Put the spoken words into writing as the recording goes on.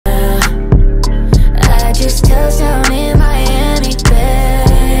just touched down in Miami,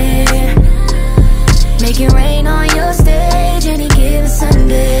 babe. Make it rain on your stage any given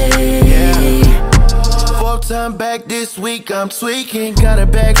Sunday. Yeah. Fourth time back this week, I'm tweaking. Got a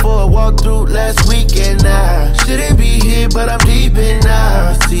bag for a walkthrough last weekend. I shouldn't be here, but I'm deep in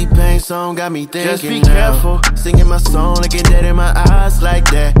now. T-Pain song got me thinking. Just be careful, singing my song, looking dead in my eyes like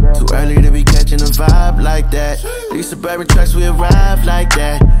that. Too early to be catching a vibe like that. These suburban trucks, we arrive like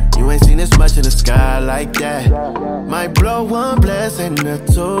that. You ain't seen this much in the sky like that. Might blow one blessing or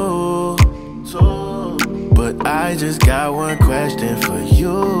two, but I just got one question for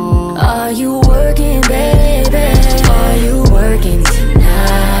you. Are you working, baby? Are you working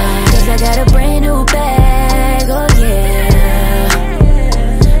tonight? 'Cause I got a brand new bag, oh yeah.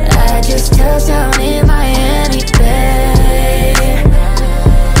 I just touched down in Miami, babe.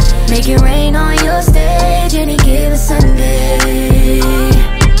 Make it rain on your stage any given Sunday.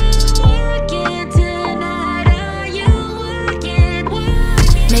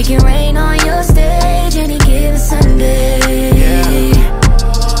 Make it rain on your stage any given Sunday.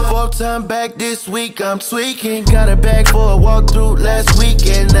 Yeah. Fourth time back this week, I'm tweaking. Got a bag for a walkthrough last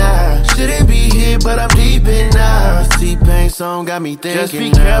weekend. I shouldn't be here, but I'm deep in now. T-Pain song got me thinking. Just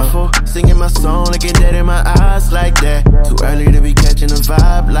be careful, singing my song, looking dead in my eyes like that. Too early to be catching a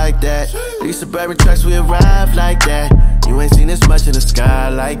vibe like that. These suburban trucks, we arrive like that. You ain't seen this much in the sky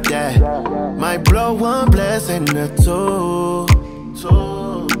like that. Might blow one blessing or two,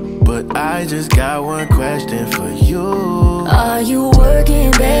 but I just got one question for you. Are you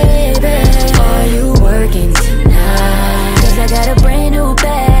working, baby? Are you working tonight? 'Cause I got a brand new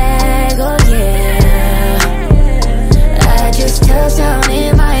bag, oh yeah. I just touched down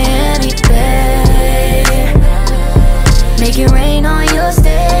in Miami, babe. Make it rain on your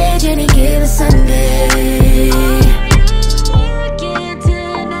stage any given Sunday.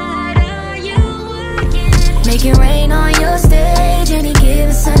 Make it rain on your stage any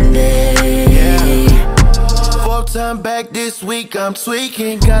given Sunday. Yeah. Fourth time back this week, I'm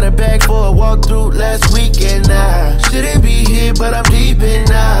tweaking. Got a bag for a walkthrough last weekend. I shouldn't be here, but I'm deep in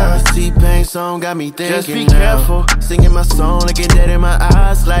now. T-Pain song got me thinking. Just be careful, singing my song, looking dead in my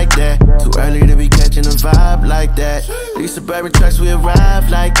eyes like that. Too early to be catching a vibe like that. These suburban trucks, we arrive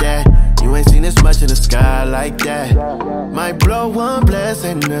like that. You ain't seen this much in the sky like that. Might blow one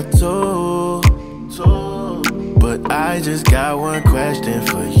blessing or two, but I just got one question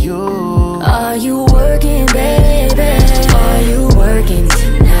for you. Are you working, baby? Are you working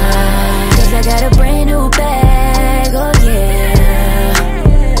tonight? 'Cause I got a brand new bag, oh yeah.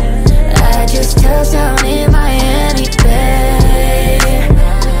 I just touched down in Miami, babe.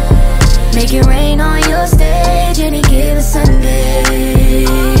 Make it rain on your stage any given Sunday.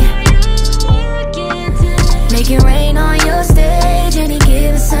 Make it rain on your stage any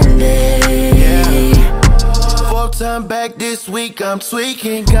given Sunday. Yeah. Fourth time back this week, I'm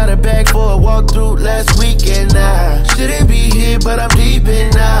tweaking. Got a bag for a walkthrough last weekend. I shouldn't be here, but I'm deep in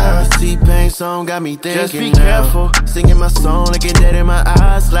now. T-Pain song got me thinking. Just be careful, singing my song, looking dead in my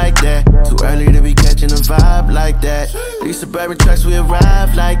eyes like that. Too early to be catching a vibe like that. These suburban trucks, we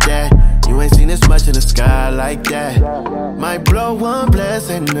arrive like that. You ain't seen this much in the sky like that. Might blow one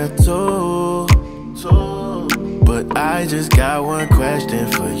blessing or two, but I just got one question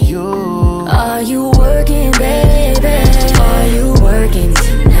for you. Are you working, baby? Are you working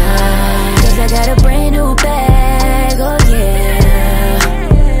tonight? 'Cause I got a brand new bag, oh yeah.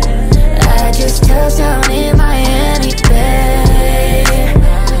 I just touched down in Miami, babe.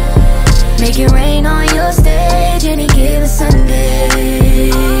 Make it rain on your stage any given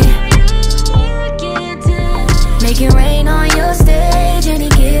Sunday. Make it rain on your stage any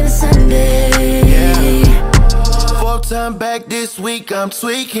given Sunday. Yeah. Fourth time back this week, I'm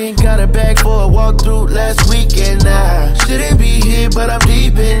tweaking. Got a bag for a walkthrough last weekend. I shouldn't be here, but I'm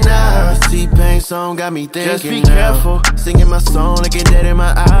deep in now. T-Pain song got me thinking. Just be careful, singing my song, looking dead in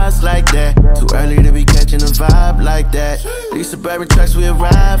my eyes like that. Too early to be catching a vibe like that. These suburban trucks, we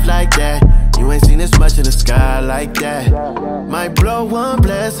arrive like that. You ain't seen this much in the sky like that. Might blow one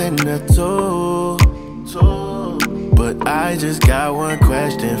blessing or two, but I just got one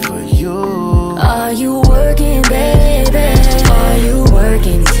question for you. Are you working, baby? Are you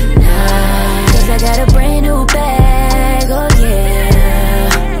working tonight? 'Cause I got a brand new bag, oh yeah.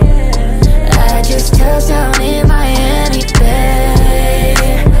 I just touched down in Miami, babe.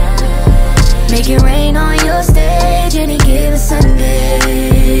 Make it rain on your stage any given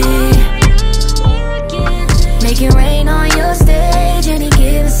Sunday. Make it rain on your stage any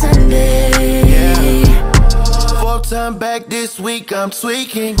given Sunday. Yeah. Fourth time back this week, I'm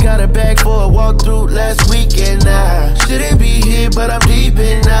tweaking. Got a bag for a walkthrough last weekend. I shouldn't be here, but I'm deep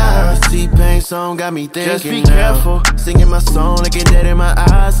in now. T-Pain song got me thinking. Just be careful, singing my song, looking dead in my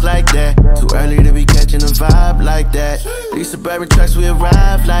eyes like that. Too early to be catching a vibe like that. These suburban trucks, we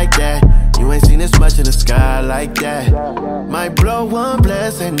arrive like that. You ain't seen this much in the sky like that. Might blow one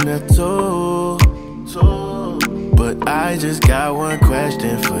blessing or two, but I just got one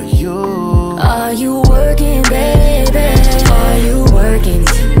question for you. Are you working, baby? Are you working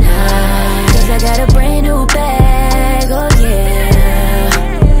tonight? 'Cause I got a brand